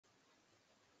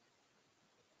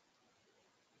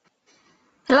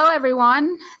Hello,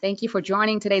 everyone. Thank you for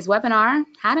joining today's webinar,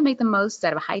 How to Make the Most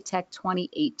Out of HITEC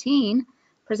 2018,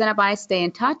 presented by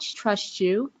StayNTouch,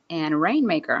 TrustYou, and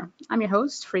Rainmaker. I'm your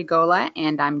host, Frigola,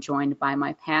 and I'm joined by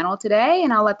my panel today,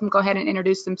 and I'll let them go ahead and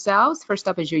introduce themselves. First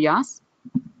up is you, Jos.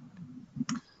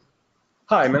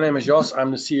 Hi, my name is Jos.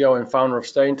 I'm the CEO and founder of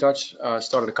StayNTouch. I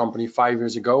started a company 5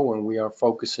 years ago, and we are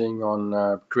focusing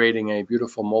on creating a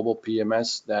beautiful mobile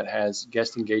PMS that has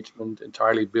guest engagement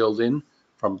entirely built in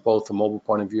from both the mobile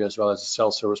point of view as well as the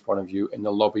self-service point of view in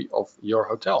the lobby of your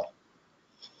hotel.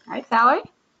 All right, Valerie.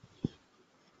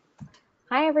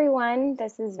 Hi, everyone.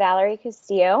 This is Valerie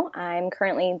Castillo. I'm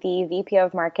currently the VP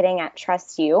of Marketing at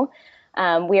TrustYou.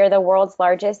 We are the world's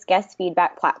largest guest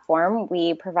feedback platform.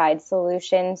 We provide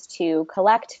solutions to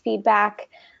collect feedback,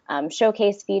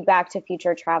 showcase feedback to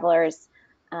future travelers,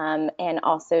 and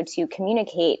also to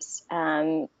communicate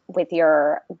with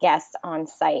your guests on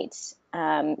site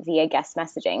via guest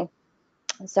messaging.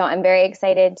 So I'm very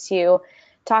excited to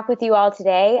talk with you all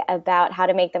today about how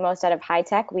to make the most out of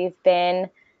HITEC. We've been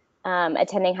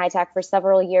attending HITEC for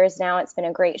several years now. It's been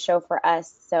a great show for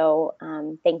us. So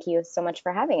thank you so much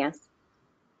for having us.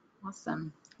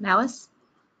 Awesome. Alice?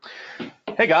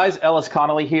 Hey guys, Ellis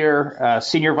Connolly here,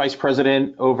 Senior Vice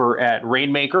President over at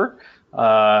Rainmaker.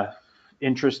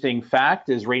 Interesting fact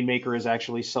is Rainmaker is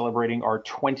actually celebrating our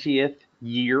 20th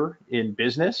year in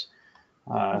business.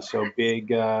 So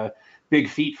big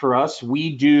feat for us.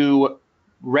 We do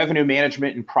revenue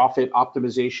management and profit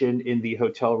optimization in the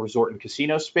hotel, resort, and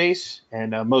casino space.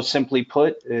 And most simply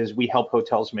put is we help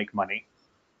hotels make money.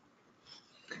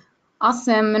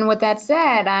 Awesome. And with that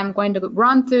said, I'm going to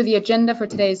run through the agenda for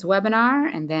today's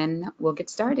webinar, and then we'll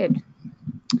get started.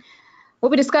 We'll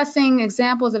be discussing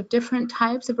examples of different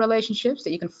types of relationships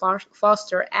that you can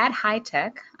foster at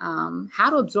HITEC, how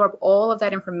to absorb all of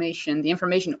that information, the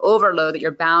information overload that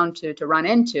you're bound to run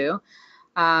into,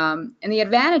 and the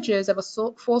advantages of a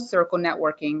full circle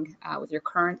networking with your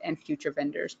current and future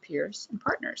vendors, peers, and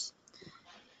partners.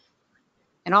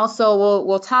 And also,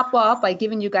 we'll top off by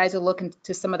giving you guys a look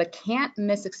into some of the can't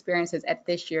miss experiences at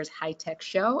this year's HITEC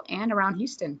show and around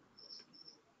Houston.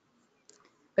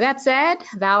 With that said,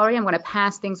 Valerie, I'm going to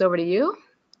pass things over to you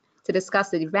to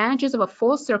discuss the advantages of a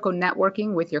full circle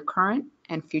networking with your current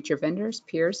and future vendors,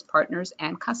 peers, partners,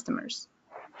 and customers.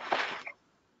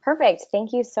 Perfect.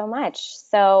 Thank you so much.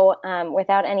 So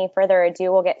without any further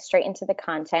ado, we'll get straight into the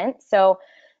content. So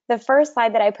the first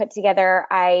slide that I put together,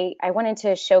 I wanted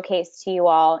to showcase to you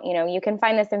all, you can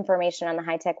find this information on the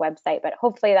HITEC website, but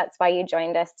hopefully that's why you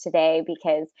joined us today,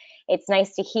 because it's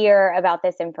nice to hear about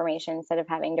this information instead of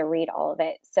having to read all of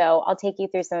it. So I'll take you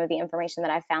through some of the information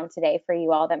that I found today for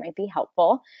you all that might be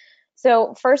helpful.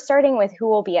 So first, starting with who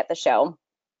will be at the show.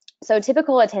 So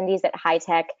typical attendees at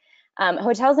HITEC,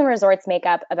 hotels and resorts make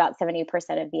up about 70%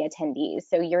 of the attendees.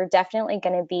 So you're definitely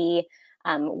going to be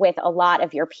with a lot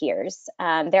of your peers.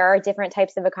 There are different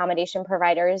types of accommodation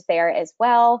providers there as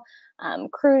well,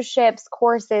 cruise ships,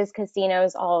 courses,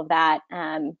 casinos, all of that,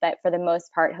 but for the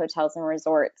most part, hotels and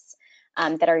resorts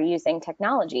that are using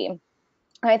technology.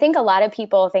 I think a lot of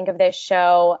people think of this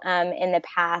show in the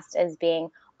past as being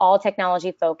all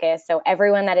technology focused, so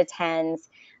everyone that attends,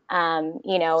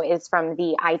 is from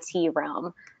the IT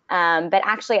realm. But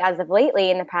actually, as of lately,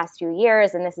 in the past few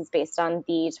years, and this is based on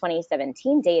the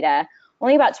 2017 data,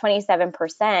 only about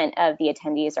 27% of the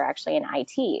attendees are actually in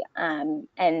IT.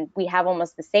 And we have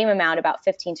almost the same amount, about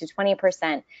 15 to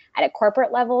 20% at a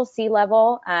corporate level,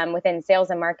 C-level, within sales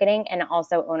and marketing, and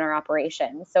also owner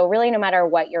operations. So really, no matter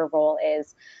what your role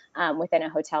is within a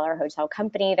hotel or hotel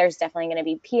company, there's definitely going to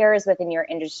be peers within your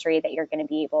industry that you're going to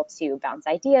be able to bounce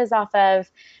ideas off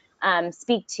of,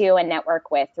 speak to, and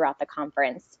network with throughout the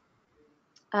conference.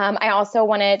 I also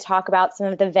want to talk about some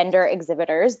of the vendor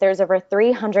exhibitors. There's over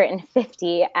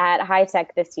 350 at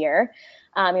HITEC this year.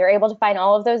 You're able to find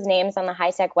all of those names on the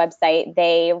HITEC website.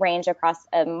 They range across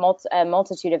a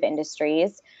multitude of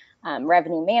industries,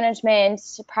 revenue management,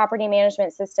 property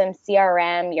management systems,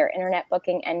 CRM, your internet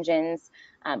booking engines,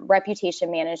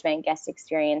 reputation management, guest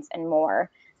experience, and more.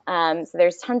 So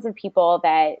there's tons of people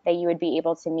that you would be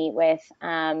able to meet with.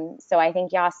 So I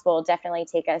think Jos will definitely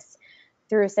take us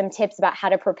through some tips about how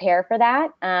to prepare for that.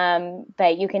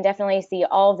 But you can definitely see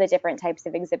all of the different types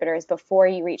of exhibitors before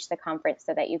you reach the conference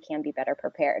so that you can be better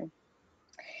prepared.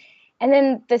 And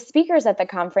then the speakers at the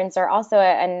conference are also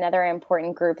another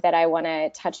important group that I want to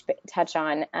touch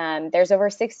on. There's over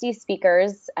 60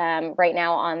 speakers right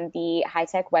now on the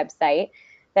HITEC website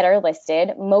that are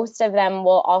listed. Most of them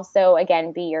will also,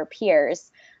 again, be your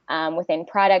peers. within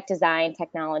product design,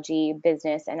 technology,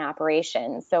 business, and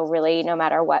operations. So really, no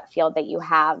matter what field that you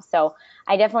have. So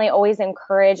I definitely always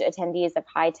encourage attendees of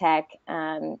HITEC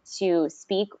to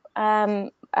speak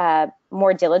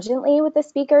more diligently with the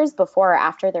speakers before or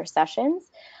after their sessions.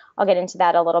 I'll get into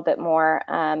that a little bit more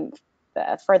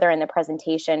further in the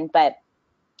presentation, but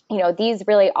these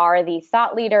really are the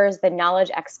thought leaders, the knowledge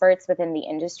experts within the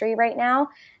industry right now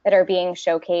that are being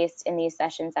showcased in these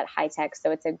sessions at HITEC.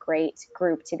 So it's a great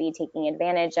group to be taking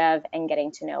advantage of and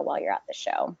getting to know while you're at the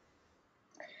show.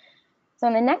 So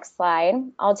on the next slide,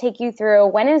 I'll take you through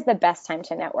when is the best time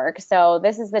to network. So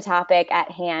this is the topic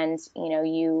at hand. You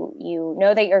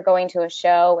know that you're going to a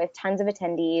show with tons of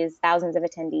attendees, thousands of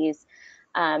attendees.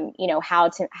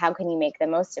 How can you make the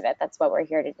most of it? That's what we're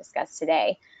here to discuss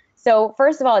today. So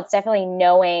first of all, it's definitely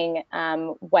knowing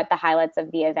what the highlights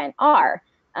of the event are.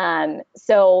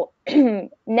 So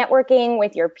networking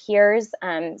with your peers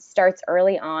starts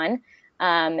early on.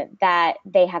 That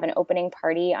they have an opening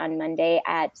party on Monday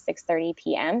at 6:30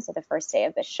 p.m. So the first day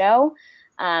of the show,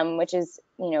 which is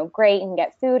great. You can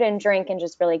get food and drink and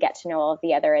just really get to know all of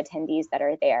the other attendees that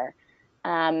are there.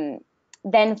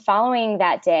 Then following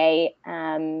that day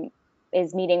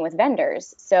is meeting with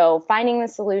vendors. So finding the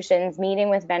solutions, meeting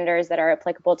with vendors that are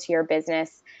applicable to your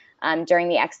business during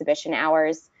the exhibition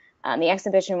hours. The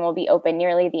exhibition will be open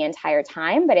nearly the entire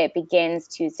time, but it begins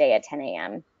Tuesday at 10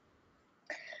 a.m.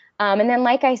 And then,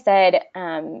 like I said,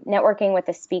 networking with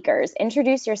the speakers.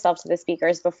 Introduce yourself to the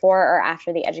speakers before or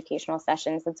after the educational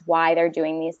sessions. That's why they're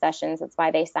doing these sessions. That's why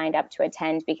they signed up to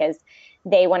attend, because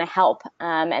they want to help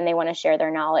and they want to share their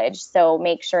knowledge. So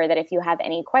make sure that if you have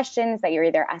any questions that you're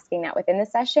either asking that within the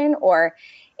session, or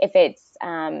if it's,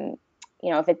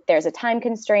 if there's a time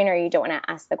constraint or you don't want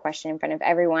to ask the question in front of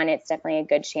everyone, it's definitely a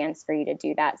good chance for you to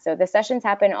do that. So the sessions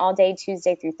happen all day,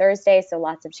 Tuesday through Thursday. So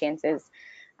lots of chances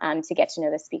to get to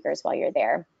know the speakers while you're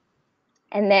there.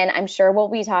 And then I'm sure we'll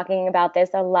be talking about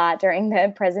this a lot during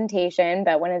the presentation,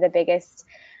 but one of the biggest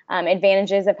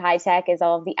advantages of HITEC is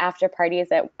all of the after parties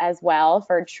as well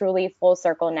for truly full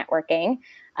circle networking.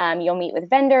 You'll meet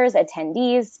with vendors,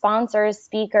 attendees, sponsors,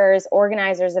 speakers,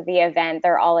 organizers of the event.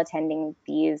 They're all attending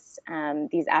these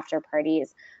after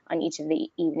parties on each of the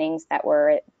evenings that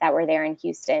were there in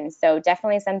Houston. So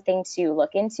definitely something to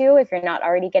look into. If you're not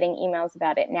already getting emails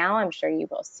about it now, I'm sure you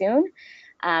will soon.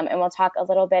 And we'll talk a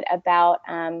little bit about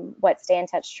what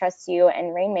StayNTouch, TrustYou,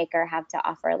 and Rainmaker have to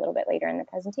offer a little bit later in the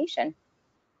presentation.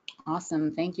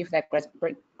 Awesome. Thank you for that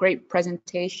great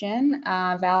presentation,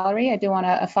 Valerie. I do want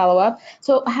to follow up.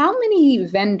 So how many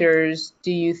vendors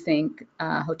do you think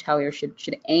hoteliers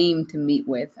should aim to meet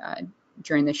with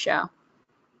during the show?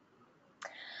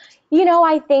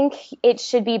 I think it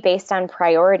should be based on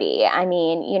priority. I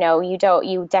mean,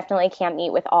 you definitely can't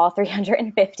meet with all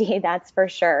 350, that's for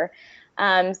sure.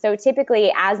 So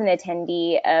typically, as an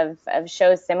attendee of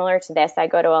shows similar to this, I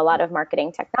go to a lot of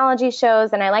marketing technology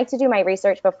shows, and I like to do my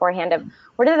research beforehand of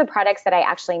what are the products that I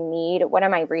actually need, what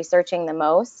am I researching the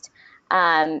most,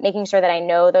 making sure that I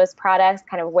know those products,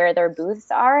 kind of where their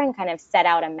booths are, and kind of set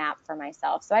out a map for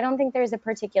myself. So I don't think there's a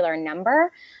particular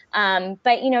number,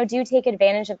 but do take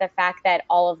advantage of the fact that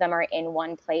all of them are in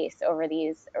one place over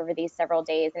these several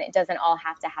days, and it doesn't all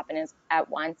have to happen at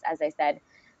once. As I said,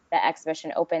 the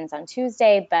exhibition opens on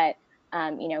Tuesday, but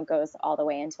goes all the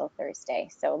way until Thursday.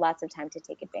 So lots of time to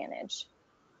take advantage.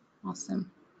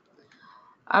 Awesome.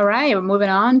 All right, we're moving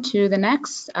on to the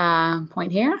next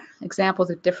point here. Examples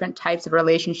of different types of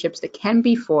relationships that can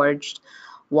be forged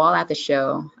while at the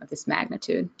show of this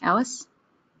magnitude. Alice?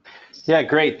 Yeah,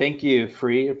 great. Thank you,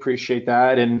 Free. Appreciate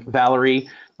that. And Valerie,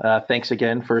 thanks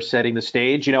again for setting the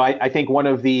stage. I think one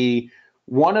of the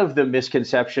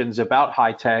misconceptions about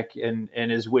HITEC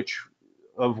and is which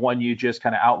of one you just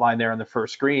kind of outlined there on the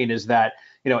first screen is that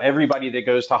everybody that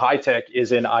goes to HITEC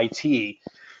is in IT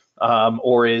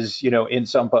or is in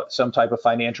some type of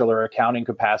financial or accounting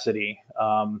capacity.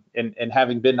 And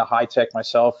having been to HITEC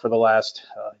myself for the last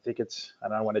I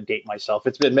don't want to date myself,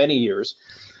 it's been many years.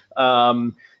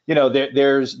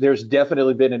 There's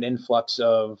definitely been an influx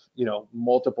of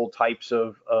multiple types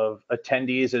of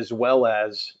attendees as well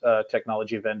as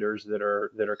technology vendors that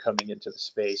are coming into the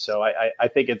space. So I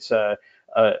think it's a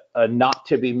not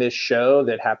to be missed show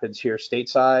that happens here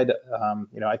stateside.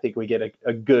 I think we get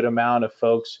a good amount of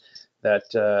folks that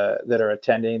are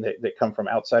attending that come from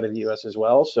outside of the U.S. as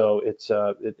well. So it's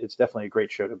definitely a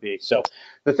great show to be. So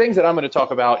the things that I'm going to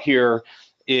talk about here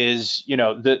is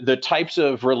the types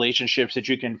of relationships that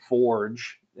you can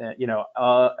forge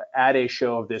at a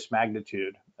show of this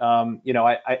magnitude.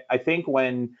 I think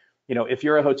when if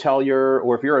you're a hotelier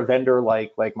or if you're a vendor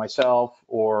like myself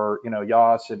or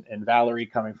Yas and Valerie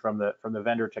coming from the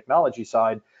vendor technology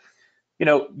side,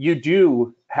 you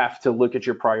do have to look at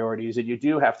your priorities, and you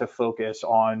do have to focus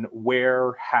on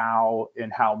where, how,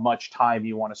 and how much time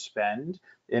you want to spend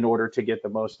in order to get the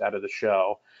most out of the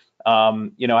show.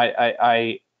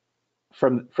 I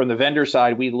from the vendor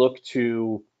side, we look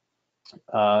to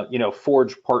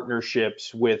forge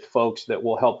partnerships with folks that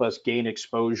will help us gain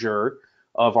exposure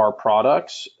of our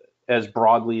products as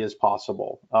broadly as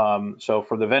possible. So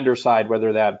for the vendor side,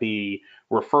 whether that be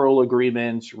referral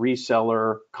agreements,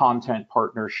 reseller, content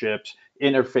partnerships,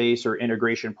 interface or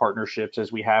integration partnerships,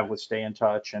 as we have with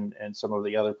StayNTouch and some of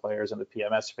the other players in the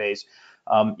PMS space,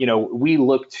 we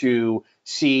look to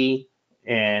see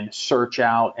and search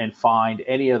out and find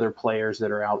any other players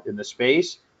that are out in the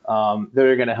space that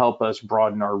are going to help us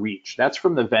broaden our reach. That's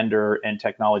from the vendor and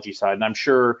technology side. And I'm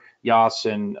sure Yas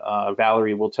and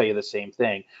Valerie will tell you the same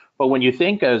thing. But when you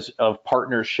think of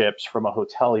partnerships from a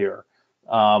hotelier,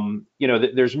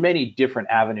 there's many different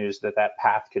avenues that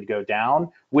path could go down,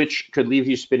 which could leave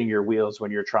you spinning your wheels when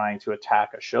you're trying to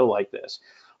attack a show like this.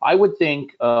 I would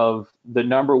think of the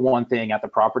number one thing at the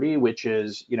property, which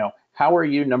is, how are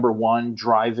you, number one,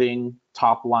 driving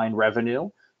top line revenue?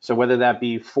 So whether that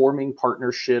be forming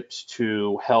partnerships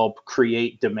to help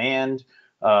create demand,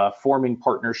 forming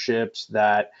partnerships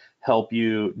that help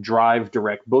you drive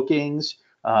direct bookings,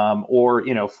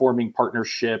 or forming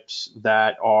partnerships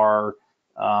that are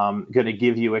going to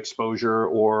give you exposure,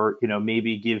 or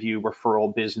maybe give you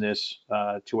referral business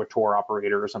to a tour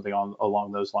operator or something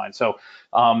along those lines. So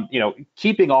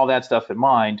keeping all that stuff in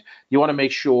mind, you want to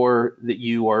make sure that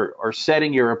you are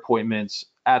setting your appointments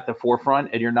at the forefront,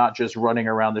 and you're not just running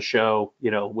around the show,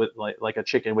 with like a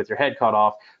chicken with your head cut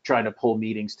off, trying to pull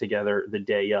meetings together the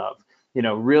day of.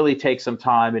 Really take some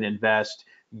time and invest.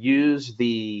 Use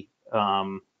the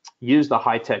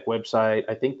HITEC website.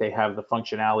 I think they have the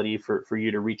functionality for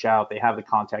you to reach out. They have the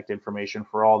contact information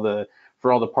for all the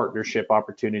partnership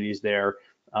opportunities there.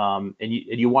 And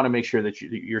you want to make sure that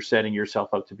you're setting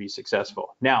yourself up to be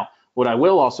successful. Now, what I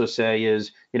will also say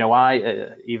is, I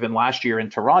even last year in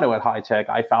Toronto at HITEC,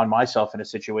 I found myself in a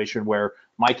situation where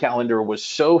my calendar was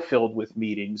so filled with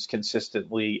meetings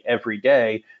consistently every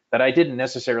day that I didn't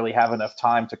necessarily have enough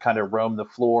time to kind of roam the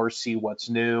floor, see what's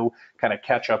new, kind of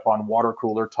catch up on water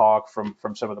cooler talk from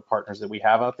some of the partners that we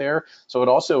have out there. So it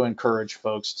also encourage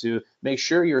folks to make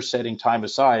sure you're setting time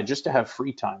aside just to have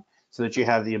free time, so that you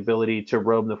have the ability to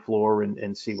roam the floor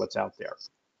and see what's out there.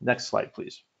 Next slide,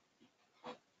 please.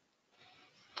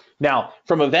 Now,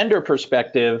 from a vendor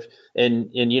perspective, and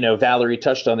Valerie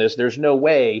touched on this, there's no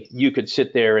way you could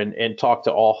sit there and talk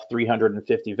to all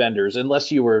 350 vendors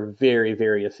unless you were very,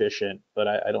 very efficient. But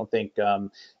I don't think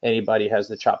anybody has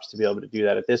the chops to be able to do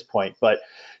that at this point. But,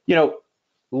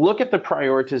 look at the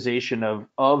prioritization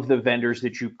of the vendors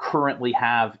that you currently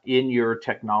have in your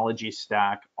technology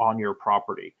stack on your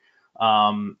property.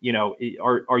 Are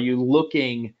you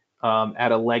looking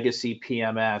at a legacy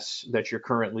PMS that you're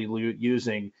currently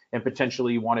using, and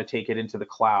potentially you want to take it into the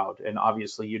cloud? And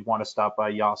obviously you'd want to stop by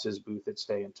Yas's booth at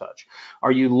StayNTouch.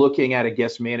 Are you looking at a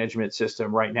guest management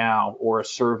system right now, or a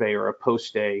survey or a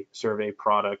post-stay survey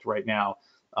product right now?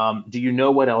 Do you know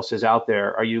what else is out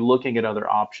there? Are you looking at other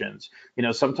options?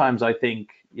 Sometimes I think,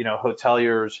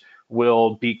 hoteliers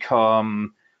will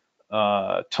become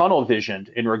tunnel visioned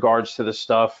in regards to the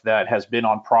stuff that has been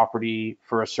on property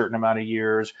for a certain amount of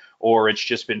years, or it's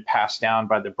just been passed down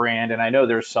by the brand. And I know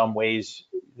there's some ways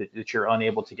that you're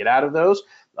unable to get out of those.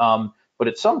 But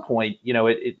at some point,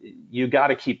 you got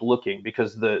to keep looking,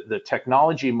 because the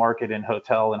technology market in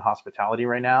hotel and hospitality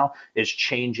right now is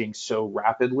changing so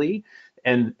rapidly.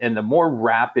 And the more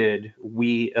rapid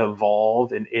we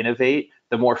evolve and innovate,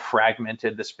 the more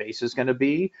fragmented the space is going to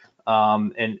be.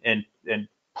 And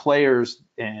players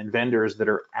and vendors that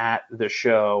are at the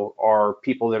show are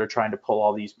people that are trying to pull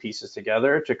all these pieces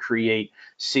together to create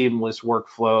seamless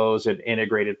workflows and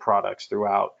integrated products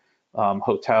throughout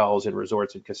hotels and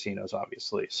resorts and casinos,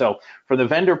 obviously. So from the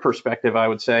vendor perspective, I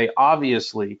would say,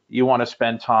 obviously, you want to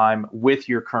spend time with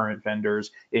your current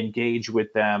vendors, engage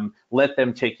with them, let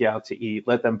them take you out to eat,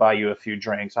 let them buy you a few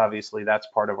drinks. Obviously, that's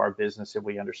part of our business, and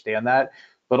we understand that.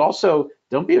 But also,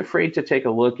 don't be afraid to take a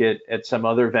look at some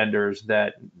other vendors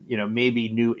that, maybe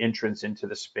new entrants into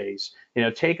the space.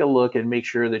 Take a look and make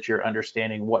sure that you're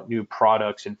understanding what new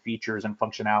products and features and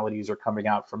functionalities are coming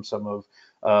out from some of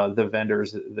the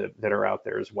vendors that are out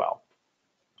there as well.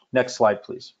 Next slide,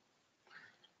 please.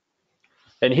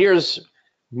 And here's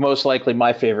most likely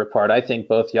my favorite part. I think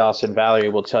both Yas and Valerie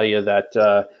will tell you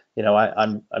that,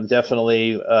 I'm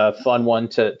definitely a fun one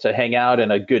to hang out,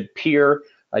 and a good peer.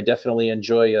 I definitely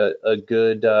enjoy a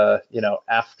good,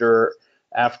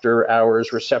 after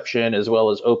hours reception as well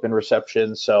as open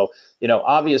reception. So,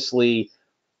 obviously,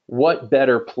 what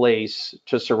better place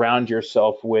to surround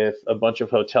yourself with a bunch of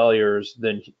hoteliers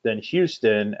than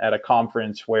Houston at a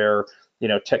conference where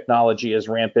technology is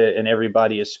rampant and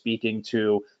everybody is speaking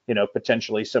to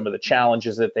potentially some of the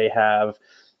challenges that they have,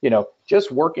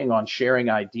 just working on sharing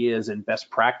ideas and best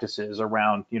practices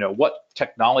around what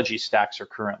technology stacks are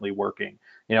currently working.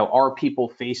 Are people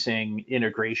facing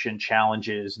integration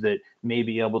challenges that may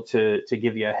be able to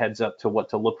give you a heads up to what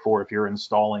to look for if you're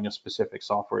installing a specific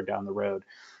software down the road?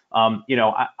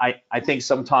 I think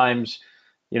sometimes,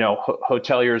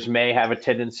 hoteliers may have a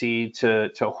tendency to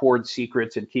hoard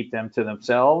secrets and keep them to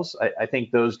themselves. I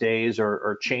think those days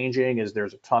are changing as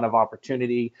there's a ton of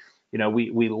opportunity.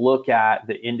 We look at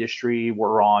the industry,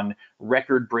 we're on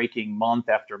record-breaking month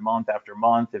after month after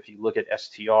month. If you look at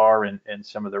STR and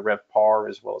some of the RevPAR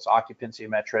as well as occupancy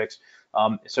metrics.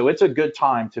 So it's a good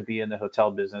time to be in the hotel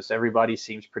business. Everybody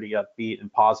seems pretty upbeat and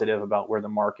positive about where the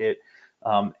market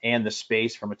and the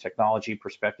space from a technology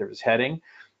perspective is heading.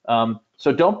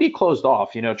 So don't be closed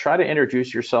off, try to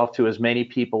introduce yourself to as many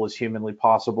people as humanly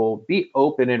possible. Be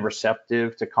open and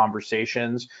receptive to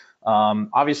conversations.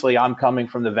 Obviously, I'm coming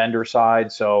from the vendor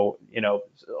side, so,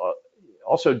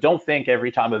 also don't think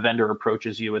every time a vendor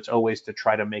approaches you, it's always to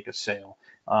try to make a sale.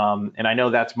 And I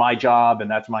know that's my job and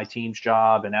that's my team's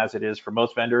job, and as it is for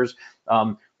most vendors.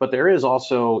 But there is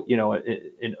also,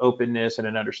 an openness and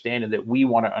an understanding that we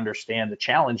want to understand the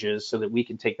challenges so that we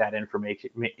can take that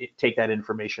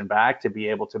information back to be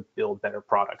able to build better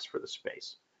products for the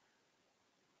space.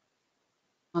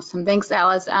 Awesome, thanks,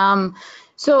 Alice.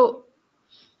 So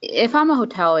if I'm a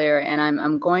hotelier and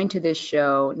I'm going to this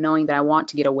show knowing that I want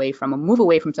to move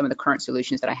away from some of the current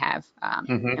solutions that I have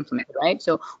implemented, right?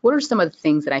 So what are some of the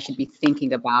things that I should be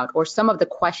thinking about, or some of the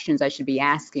questions I should be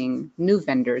asking new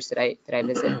vendors that I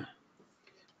visit?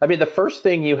 I mean, the first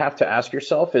thing you have to ask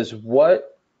yourself is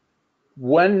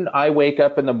when I wake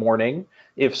up in the morning,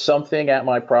 if something at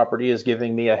my property is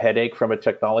giving me a headache from a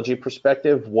technology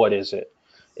perspective, what is it?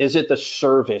 Is it the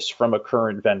service from a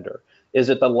current vendor? Is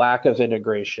it the lack of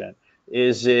integration?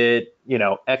 Is it,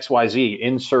 XYZ,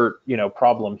 insert,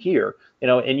 problem here,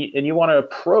 and you want to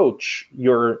approach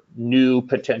your new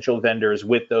potential vendors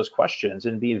with those questions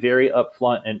and be very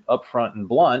upfront and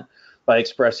blunt by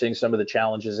expressing some of the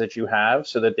challenges that you have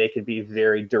so that they can be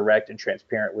very direct and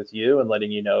transparent with you and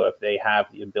letting you know if they have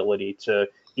the ability to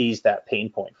ease that pain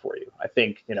point for you. I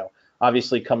think,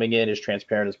 obviously coming in as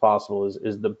transparent as possible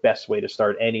is the best way to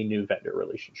start any new vendor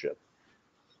relationship.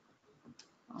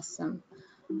 Awesome.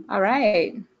 All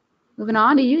right, moving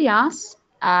on to you, Yas.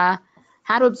 How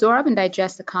to absorb and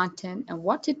digest the content and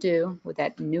what to do with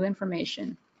that new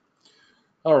information.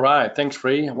 All right, thanks,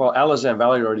 Free. Well, Alice and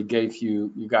Valerie already gave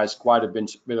you guys quite a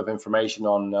bit of information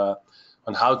on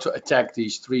how to attack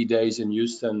these 3 days in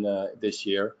Houston this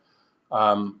year.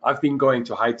 I've been going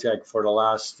to HITEC for the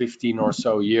last 15 or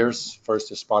so years,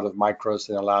 first as part of Micros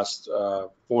and the last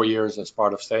 4 years as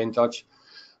part of StayNTouch.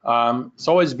 It's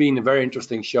always been a very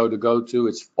interesting show to go to.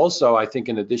 It's also, I think,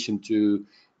 in addition to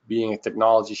being a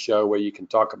technology show where you can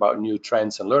talk about new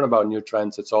trends and learn about new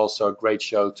trends, it's also a great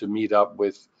show to meet up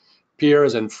with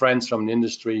peers and friends from the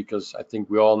industry, because I think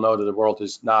we all know that the world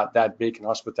is not that big in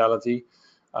hospitality.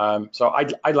 So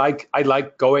I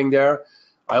like going there.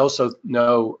 I also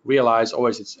realize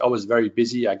it's always very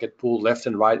busy. I get pulled left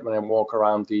and right when I walk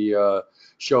around the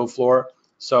show floor.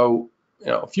 So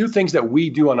a few things that we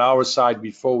do on our side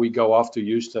before we go off to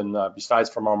Houston, besides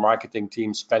from our marketing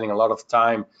team spending a lot of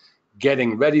time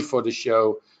getting ready for the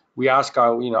show, we ask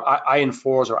I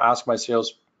enforce or ask my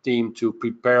sales team to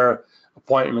prepare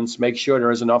appointments, make sure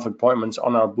there is enough appointments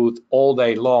on our booth all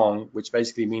day long, which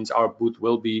basically means our booth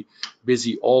will be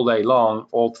busy all day long,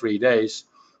 all 3 days,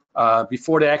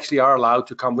 before they actually are allowed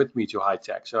to come with me to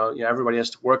HITEC. So everybody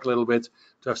has to work a little bit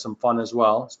to have some fun as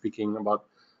well. Speaking about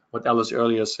what Alice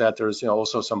earlier said, there's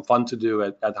also some fun to do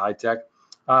at HITEC.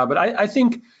 But I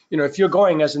think if you're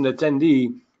going as an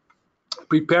attendee,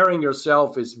 preparing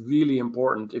yourself is really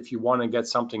important if you want to get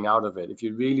something out of it. If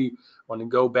you really want to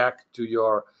go back to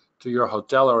your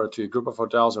hotel or to your group of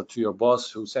hotels or to your boss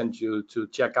who sent you to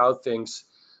check out things,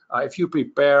 if you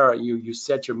prepare, you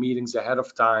set your meetings ahead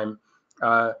of time,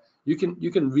 you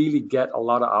can really get a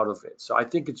lot out of it. So I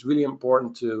think it's really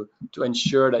important to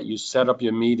ensure that you set up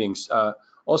your meetings.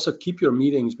 Also keep your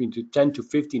meetings between 10 to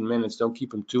 15 minutes. Don't keep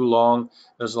them too long.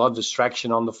 There's a lot of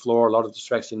distraction on the floor, a lot of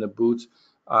distraction in the booth.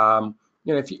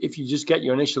 If you just get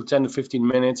your initial 10 to 15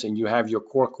 minutes and you have your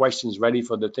core questions ready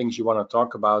for the things you want to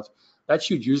talk about, that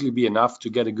should usually be enough to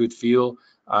get a good feel.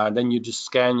 Then you just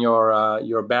scan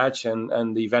your badge,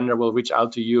 and the vendor will reach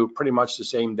out to you pretty much the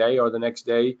same day or the next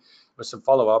day with some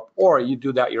follow-up, or you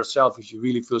do that yourself if you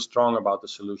really feel strong about the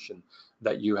solution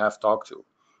that you have talked to.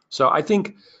 So I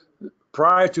think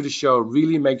prior to the show,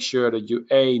 really make sure that you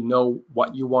A, know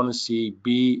what you want to see,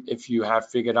 B, if you have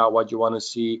figured out what you want to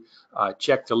see,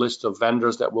 check the list of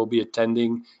vendors that will be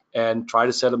attending and try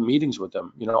to set up meetings with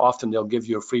them. You know, often they'll give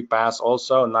you a free pass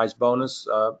also, a nice bonus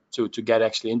to get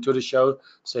actually into the show,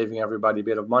 saving everybody a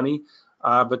bit of money.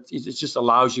 But it just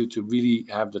allows you to really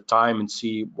have the time and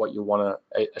see what you want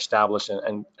to establish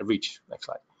and reach. Next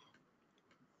slide.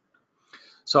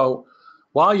 So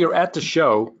while you're at the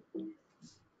show,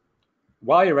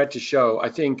 I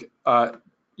think,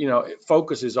 you know,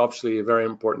 focus is obviously a very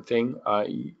important thing.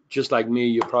 Just like me,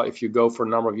 you probably, if you go for a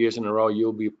number of years in a row,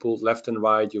 you'll be pulled left and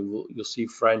right. You'll see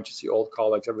friends, you see old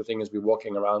colleagues, everything is be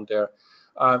walking around there.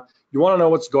 You want to know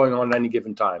what's going on at any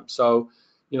given time. So,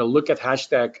 you know, look at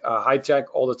hashtag HITEC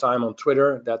all the time on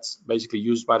Twitter. That's basically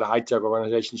used by the HITEC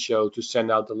organization show to send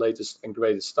out the latest and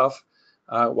greatest stuff.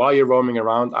 While you're roaming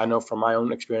around, I know from my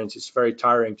own experience, it's very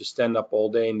tiring to stand up all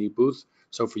day in the booth.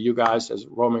 So for you guys as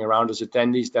roaming around as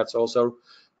attendees, that's also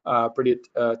pretty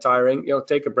tiring. You know,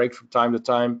 take a break from time to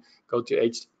time. Go to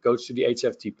the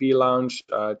HFTP lounge,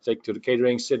 take to the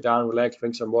catering, sit down, relax,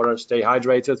 drink some water, stay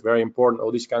hydrated. Very important.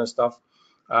 All these kind of stuff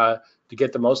to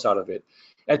get the most out of it.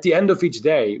 At the end of each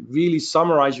day, really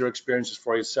summarize your experiences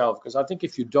for yourself, because I think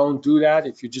if you don't do that,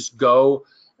 if you just go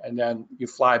and then you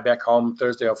fly back home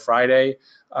Thursday or Friday,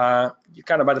 you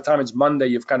kind of, by the time it's Monday,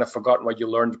 you've kind of forgotten what you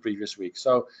learned the previous week.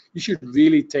 So you should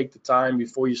really take the time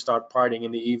before you start partying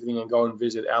in the evening and go and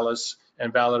visit Alice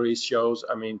and Valerie's shows,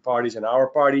 parties and our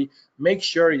party. Make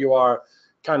sure you are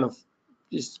kind of,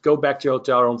 just go back to your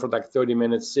hotel room for like 30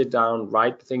 minutes, sit down,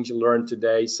 write the things you learned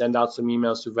today, send out some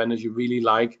emails to vendors you really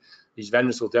like. These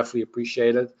vendors will definitely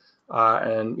appreciate it.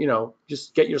 And, you know,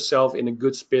 just get yourself in a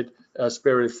good spirit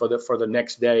for the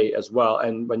next day as well.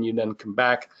 And when you then come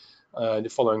back the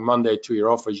following Monday to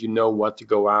your office, you know what to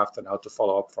go after and how to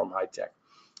follow up from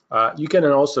HITEC. You can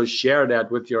then also share that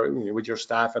with your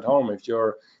staff at home. If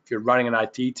you're running an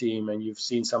IT team and you've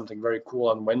seen something very cool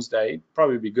on Wednesday, it'd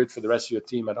probably be good for the rest of your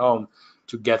team at home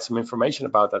to get some information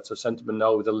about that. So send them a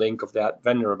note with a link of that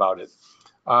vendor about it.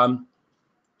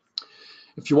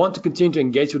 If you want to continue to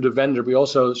engage with the vendor, be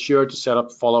also sure to set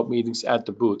up follow-up meetings at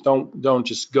the booth. Don't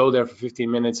just go there for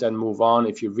 15 minutes and move on.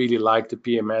 If you really like the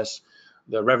PMS,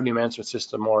 the revenue management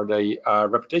system, or the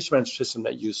reputation management system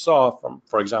that you saw from,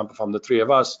 for example, from the three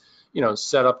of us, you know,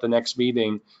 set up the next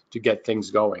meeting to get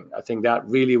things going. I think that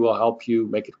really will help you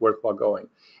make it worthwhile going.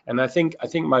 And I think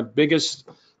my biggest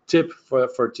tip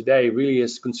for today really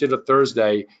is consider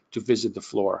Thursday to visit the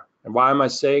floor. And why am I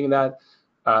saying that?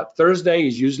 Thursday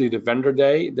is usually the vendor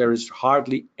day. There is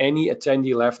hardly any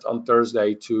attendee left on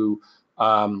Thursday to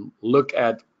look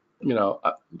at,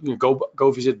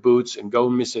 go visit booths and go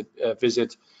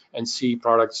visit and see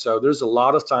products. So there's a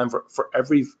lot of time for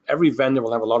every vendor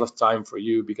will have a lot of time for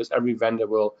you, because every vendor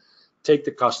will take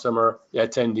the customer, the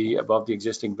attendee above the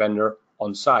existing vendor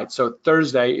on site. So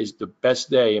Thursday is the best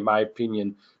day, in my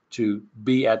opinion, to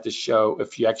be at the show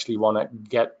if you actually want to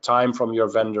get time from your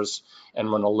vendors and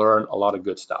want to learn a lot of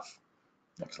good stuff.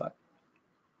 Next slide.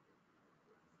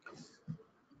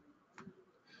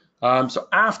 So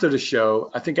after the show,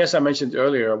 I think, as I mentioned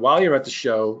earlier, while you're at the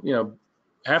show, you know,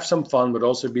 have some fun, but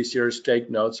also be serious, take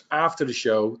notes. After the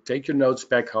show, take your notes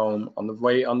back home on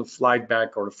the flight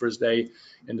back, or the first day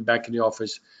in the back in the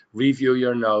office, review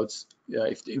your notes.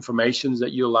 If the information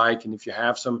that you like, and if you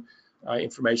have some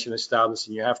information established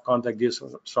and you have contact deals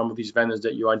with some of these vendors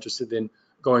that you're interested in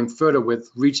going further with,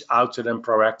 reach out to them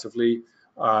proactively,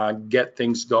 get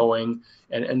things going,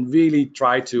 and really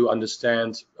try to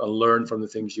understand and learn from the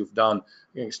things you've done.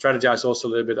 You know, strategize also a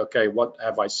little bit, okay, what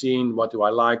have I seen, what do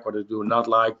I like, what do I not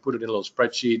like, put it in a little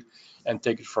spreadsheet and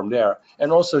take it from there.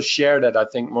 And also share that, I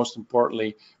think, most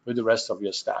importantly, with the rest of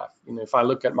your staff. You know, if I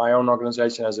look at my own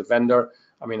organization as a vendor,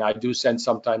 I do send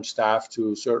sometimes staff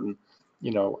to certain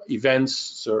events,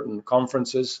 certain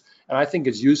conferences, and I think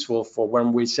it's useful for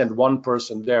when we send one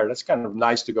person there. That's kind of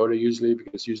nice to go to usually,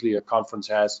 because usually a conference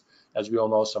has, as we all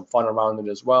know, some fun around it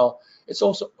as well. It's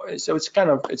also, so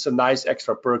it's a nice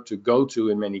extra perk to go to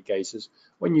in many cases.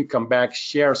 When you come back,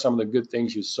 share some of the good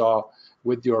things you saw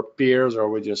with your peers or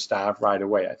with your staff right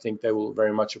away. I think they will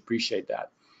very much appreciate that.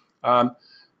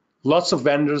 Lots of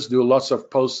vendors do lots of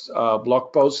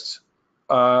blog posts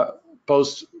following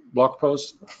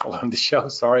the show.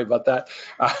 Sorry about that.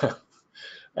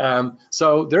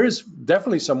 So there is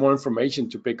definitely some more information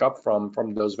to pick up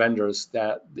from those vendors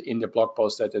that in the blog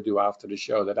post that they do after the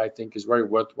show that I think is very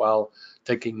worthwhile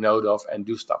taking note of and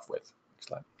do stuff with. Next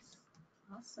slide.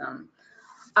 Awesome.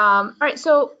 All right,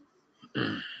 so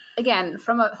again,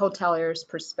 from a hotelier's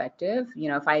perspective,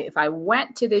 if I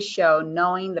went to this show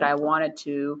knowing that I wanted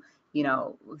to,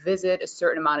 visit a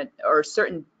certain amount of or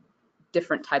certain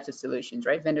different types of solutions,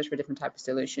 right? Vendors for different types of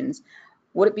solutions.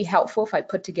 Would it be helpful if I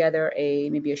put together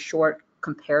maybe a short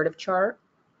comparative chart,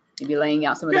 maybe laying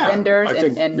out some of the vendors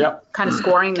and kind of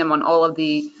scoring them on all of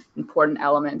the important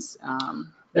elements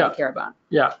that I care about?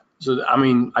 Yeah. So, I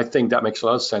mean, I think that makes a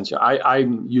lot of sense. I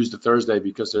use the Thursday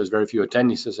because there's very few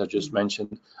attendees, as I just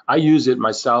mentioned. I use it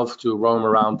myself to roam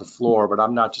around the floor, but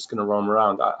I'm not just going to roam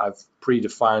around. I've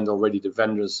predefined already the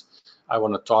vendors I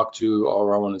want to talk to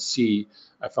or I want to see.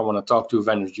 If I want to talk to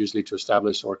vendors, usually to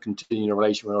establish or continue the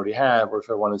relation we already have, or if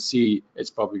I want to see,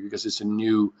 it's probably because it's a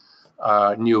new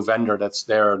vendor that's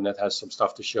there and that has some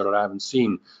stuff to show that I haven't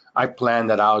seen. I plan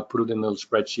that out, put it in a little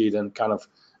spreadsheet, and kind of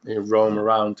roam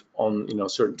around on a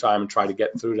certain time and try to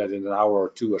get through that in an hour or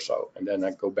two or so, and then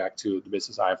I go back to the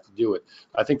business I have to do it.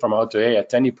 I think from a hotelier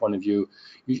attendee point of view,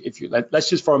 if you let's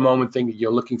just for a moment think that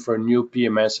you're looking for a new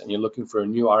PMS and you're looking for a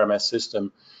new RMS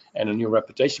system and a new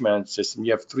reputation management system,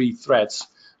 you have 3 threads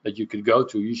that you could go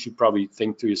to. You should probably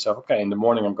think to yourself, okay, in the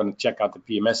morning I'm going to check out the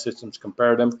PMS systems,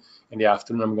 compare them. In the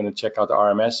afternoon I'm going to check out the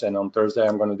RMS, and on Thursday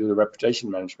I'm going to do the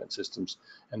reputation management systems.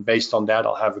 And based on that,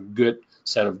 I'll have a good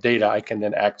set of data I can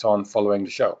then act on following the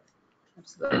show.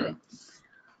 Absolutely.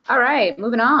 All right,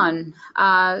 moving on.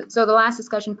 So the last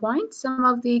discussion point, some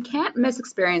of the can't miss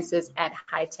experiences at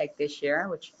HITEC this year,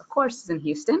 which of course is in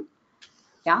Houston.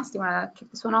 Jas, do you want to kick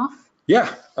this one off?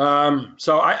 Yeah,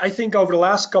 so I think over the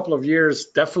last couple of years,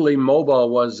 definitely mobile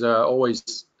was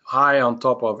always high on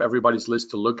top of everybody's list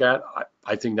to look at.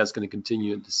 I think that's going to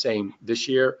continue the same this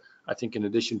year. I think in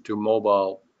addition to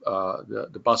mobile,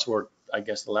 the buzzword, I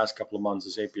guess, the last couple of months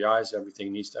is APIs.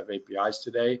 Everything needs to have APIs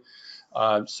today.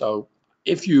 So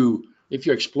if you're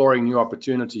exploring new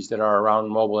opportunities that are around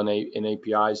mobile and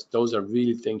APIs, those are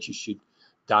really things you should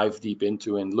dive deep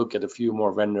into and look at a few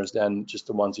more vendors than just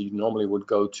the ones that you normally would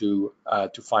go to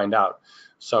find out.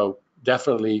 So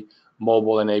definitely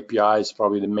mobile and API is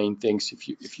probably the main things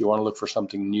if you want to look for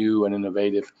something new and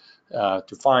innovative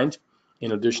to find.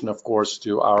 In addition, of course,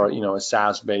 to our a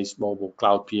SaaS-based mobile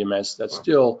cloud PMS that's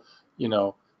still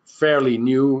fairly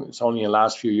new. It's only in the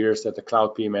last few years that the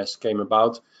cloud PMS came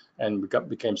about and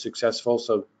became successful.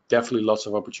 So definitely lots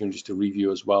of opportunities to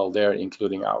review as well there,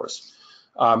 including ours.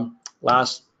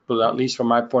 Last but not least, from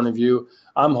my point of view,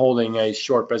 I'm holding a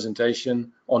short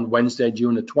presentation on Wednesday,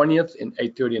 June the 20th in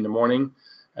 8:30 in the morning,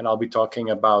 and I'll be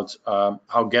talking about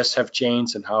how guests have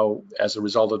changed and how, as a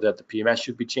result of that, the PMS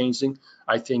should be changing.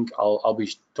 I think I'll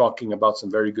be talking about some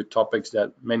very good topics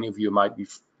that many of you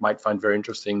might find very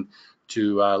interesting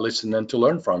to listen and to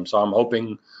learn from. So I'm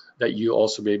hoping that you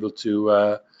also be able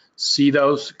to see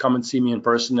those, come and see me in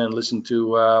person and listen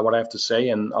to what I have to say,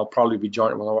 and I'll probably be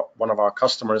joining one of our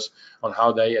customers on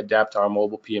how they adapt our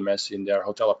mobile PMS in their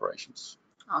hotel operations.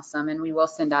 Awesome, and we will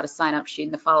send out a sign-up sheet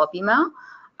in the follow-up email.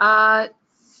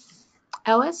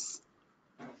 Ellis?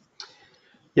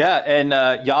 Yeah, and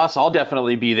Jas, I'll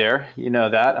definitely be there. You know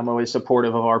that. I'm always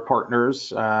supportive of our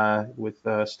partners with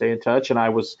StayNTouch, and I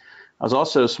was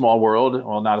also a small world,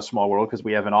 well, not a small world because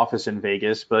we have an office in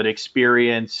Vegas, but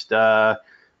experienced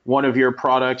one of your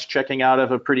products checking out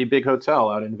of a pretty big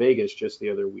hotel out in Vegas just the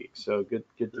other week. So good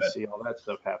to see all that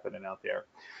stuff happening out there.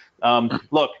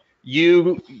 Look,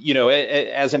 you know,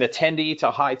 as an attendee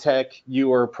to HITEC,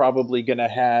 you are probably going to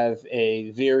have a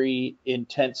very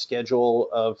intense schedule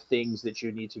of things that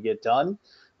you need to get done.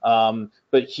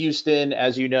 But Houston,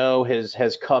 as you know,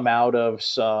 has come out of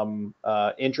some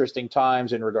interesting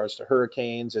times in regards to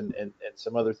hurricanes and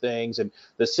some other things. And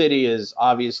the city is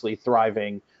obviously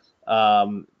thriving,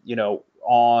 you know,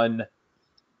 on,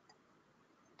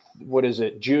 what is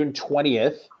it, June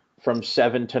 20th from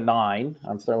 7 to 9.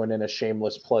 I'm throwing in a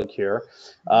shameless plug here.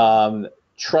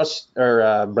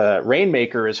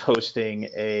 Rainmaker is hosting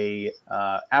a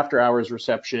after hours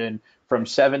reception from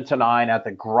 7 to 9 at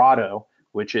the Grotto,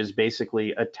 which is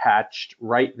basically attached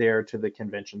right there to the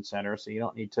convention center. So you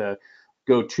don't need to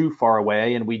go too far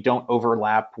away, and we don't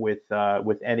overlap with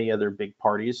any other big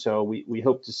parties. So we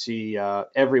hope to see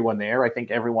everyone there. I think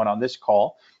everyone on this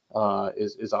call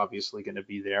is obviously going to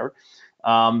be there.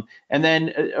 And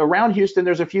then around Houston,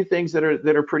 there's a few things that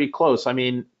are pretty close. I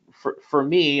mean, for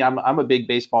me, I'm a big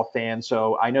baseball fan,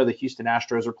 so I know the Houston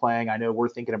Astros are playing. I know we're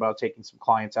thinking about taking some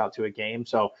clients out to a game,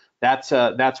 so that's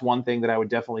one thing that I would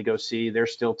definitely go see. They're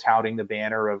still touting the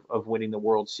banner of winning the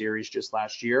World Series just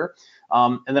last year,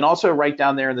 and then also right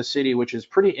down there in the city, which is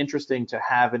pretty interesting to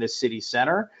have in a city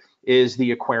center, is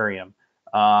the aquarium.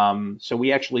 So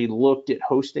we actually looked at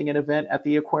hosting an event at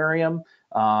the aquarium,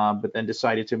 but then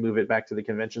decided to move it back to the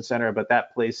convention center. But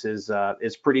that place is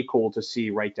pretty cool to see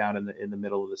right down in the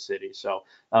middle of the city. So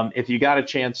if you got a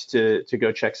chance to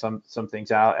go check some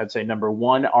things out, I'd say number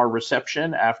one, our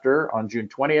reception after on June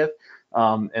 20th,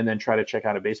 and then try to check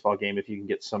out a baseball game if you can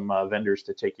get some vendors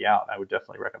to take you out. I would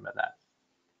definitely recommend that.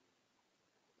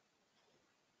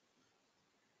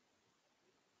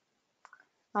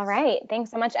 All right.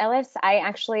 Thanks so much, Ellis. I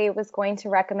actually was going to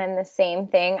recommend the same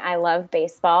thing. I love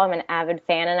baseball. I'm an avid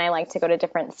fan and I like to go to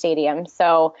different stadiums.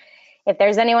 So if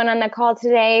there's anyone on the call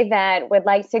today that would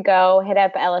like to go, hit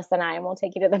up Ellis and I and we'll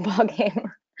take you to the ball game.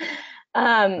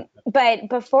 But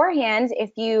beforehand,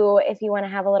 if you want to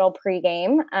have a little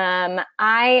pregame,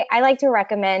 I like to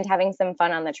recommend having some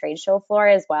fun on the trade show floor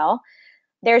as well.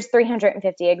 There's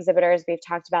 350 exhibitors. We've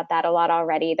talked about that a lot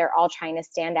already. They're all trying to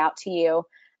stand out to you.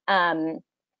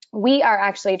 We are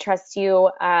actually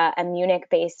TrustYou, a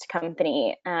Munich-based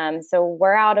company. So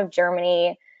we're out of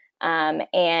Germany,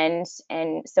 and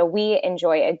so we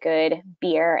enjoy a good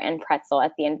beer and pretzel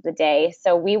at the end of the day.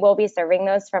 So we will be serving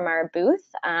those from our booth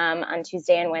on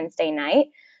Tuesday and Wednesday night.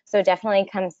 So definitely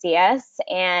come see us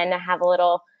and have a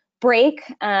little break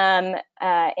in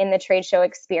the trade show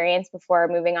experience before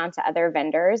moving on to other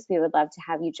vendors. We would love to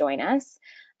have you join us.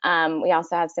 We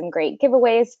also have some great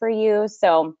giveaways for you.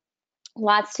 So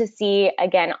lots to see,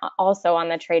 again, also on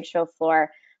the trade show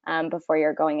floor before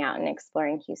you're going out and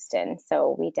exploring Houston.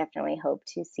 So we definitely hope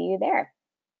to see you there.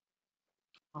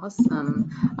 Awesome.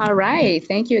 All right.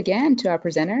 Thank you again to our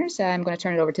presenters. I'm going to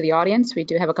turn it over to the audience. We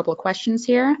do have a couple of questions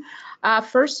here.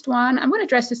 First one, I'm going to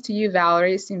address this to you,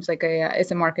 Valerie. It seems like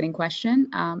it's a marketing question.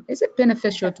 Is it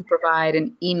beneficial to provide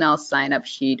an email sign-up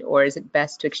sheet, or is it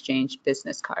best to exchange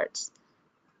business cards?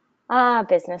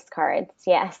 Business cards,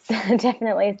 yes,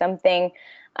 definitely something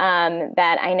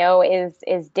that I know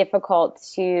is difficult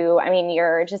to, I mean,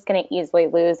 you're just going to easily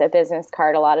lose a business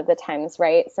card a lot of the times,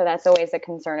 right? So that's always a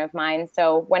concern of mine.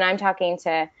 So when I'm talking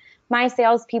to my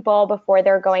salespeople before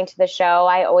they're going to the show,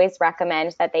 I always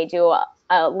recommend that they do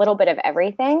a little bit of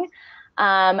everything.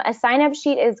 A sign-up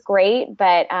sheet is great,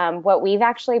 but what we've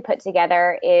actually put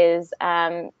together is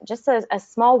just a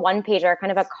small one-pager,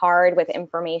 kind of a card with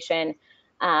information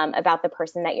about the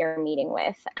person that you're meeting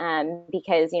with,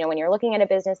 because when you're looking at a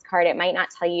business card, it might not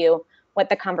tell you what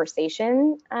the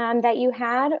conversation that you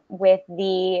had with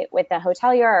the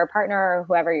hotelier or partner or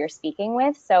whoever you're speaking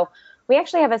with. So we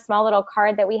actually have a small little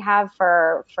card that we have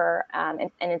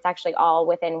and it's actually all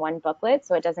within one booklet,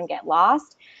 so it doesn't get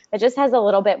lost. It just has a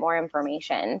little bit more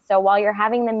information. So while you're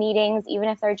having the meetings, even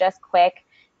if they're just quick,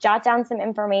 jot down some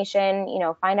information.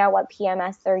 Find out what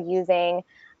PMS they're using.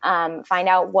 Find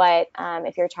out what,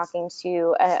 if you're talking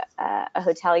to a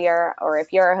hotelier, or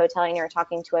if you're a hotelier and you're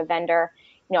talking to a vendor,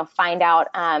 find out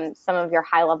some of your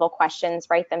high-level questions,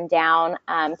 write them down,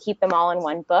 keep them all in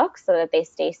one book so that they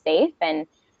stay safe and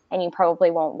you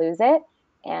probably won't lose it.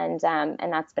 And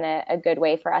that's been a good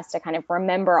way for us to kind of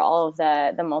remember all of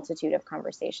the multitude of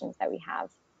conversations that we have.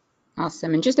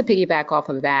 Awesome. And just to piggyback off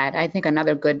of that, I think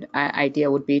another good idea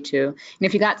would be to, and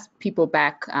if you got people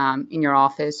back in your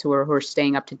office who are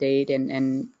staying up to date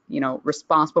and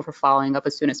responsible for following up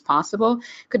as soon as possible,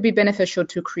 it could be beneficial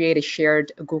to create a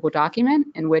shared Google document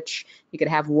in which you could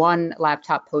have one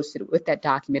laptop posted with that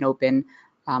document open,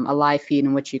 a live feed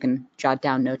in which you can jot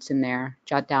down notes in there,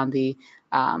 jot down the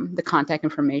contact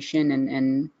information,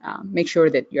 and make sure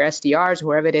that your SDRs,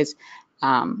 wherever it is,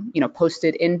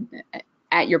 posted in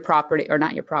at your property, or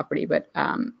not your property, but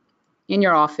in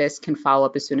your office, can follow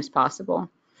up as soon as possible.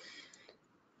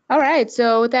 All right,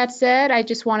 so with that said, I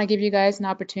just want to give you guys an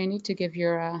opportunity to give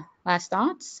your last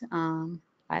thoughts,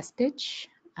 last pitch.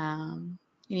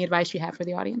 Any advice you have for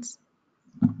the audience?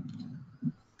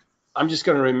 I'm just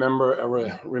going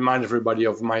to remind everybody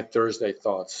of my Thursday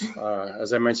thoughts.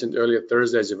 As I mentioned earlier,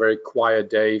 Thursday is a very quiet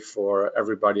day for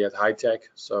everybody at HITEC,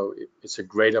 so it's a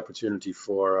great opportunity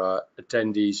for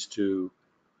attendees to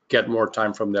get more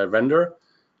time from their vendor,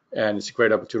 and it's a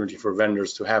great opportunity for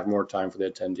vendors to have more time for their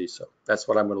attendees. So that's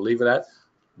what I'm going to leave it at.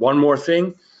 One more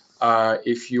thing,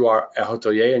 if you are a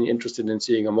hotelier and you're interested in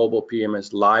seeing a mobile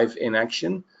PMS live in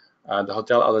action, the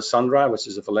Hotel Alessandra, which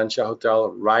is a Valencia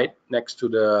hotel right next to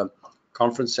the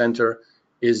conference center,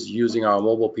 is using our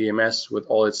mobile PMS with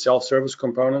all its self-service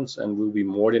components, and we'll be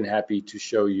more than happy to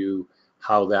show you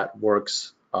how that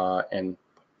works and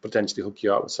potentially hook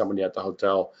you up with somebody at the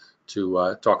hotel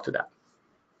to talk to that.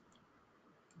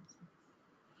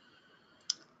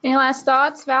 Any last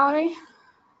thoughts, Valerie?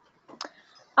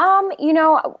 You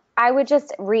know, I would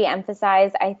just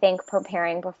re-emphasize, I think,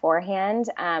 preparing beforehand.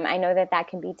 I know that that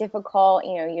can be difficult,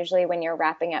 you know, usually when you're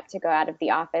wrapping up to go out of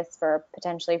the office for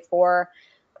potentially 4+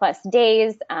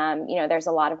 days, you know, there's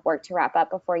a lot of work to wrap up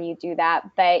before you do that.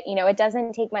 But, you know, it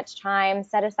doesn't take much time.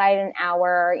 Set aside an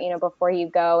hour, you know, before you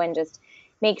go, and just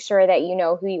make sure that you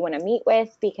know who you want to meet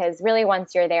with, because really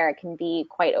once you're there, it can be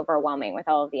quite overwhelming with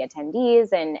all of the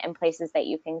attendees and places that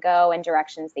you can go and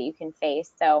directions that you can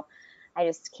face. So I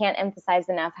just can't emphasize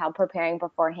enough how preparing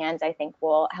beforehand, I think,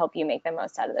 will help you make the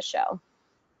most out of the show.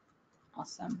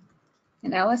 Awesome.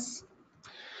 And Ellis?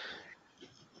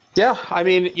 Yeah, I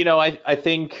mean, you know, I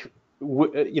think,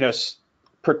 you know,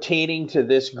 pertaining to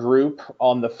this group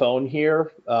on the phone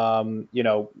here, you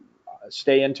know,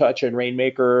 StayNTouch and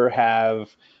Rainmaker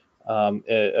have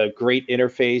a great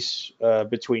interface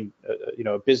between, you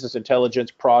know, business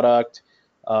intelligence product,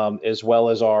 as well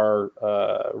as our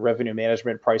revenue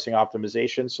management pricing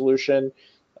optimization solution.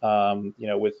 You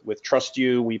know, with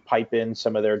TrustYou, we pipe in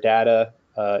some of their data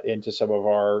into some of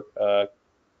our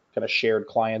kind of shared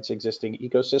clients' existing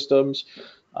ecosystems.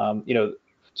 You know,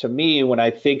 to me, when I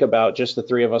think about just the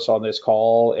three of us on this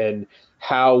call and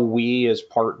how we as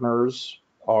partners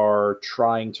are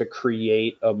trying to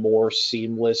create a more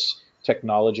seamless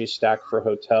technology stack for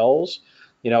hotels,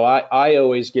 you know, I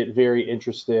always get very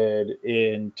interested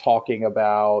in talking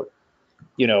about,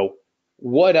 you know,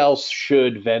 what else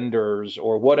should vendors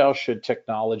or what else should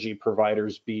technology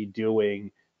providers be doing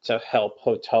to help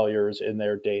hoteliers in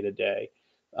their day-to-day?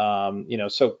 You know,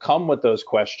 so come with those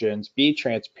questions, be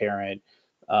transparent,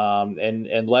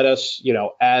 and let us, you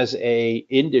know, as a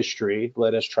industry,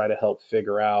 let us try to help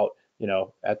figure out, you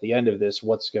know, at the end of this,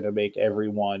 what's going to make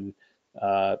everyone,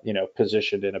 you know,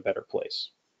 positioned in a better place.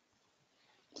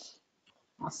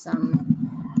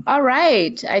 Awesome. All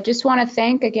right. I just want to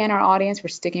thank again our audience for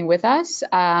sticking with us.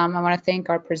 I want to thank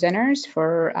our presenters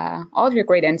for all of your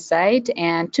great insight.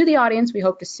 And to the audience, we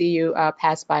hope to see you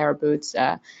pass by our booths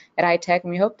at HITEC.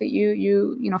 And we hope that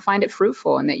you know, find it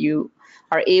fruitful and that you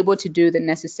are able to do the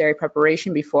necessary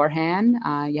preparation beforehand.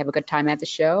 You have a good time at the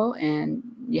show and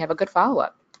you have a good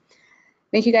follow-up.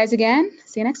 Thank you guys again.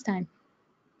 See you next time.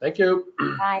 Thank you.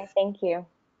 Bye. Thank you.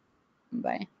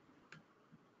 Bye.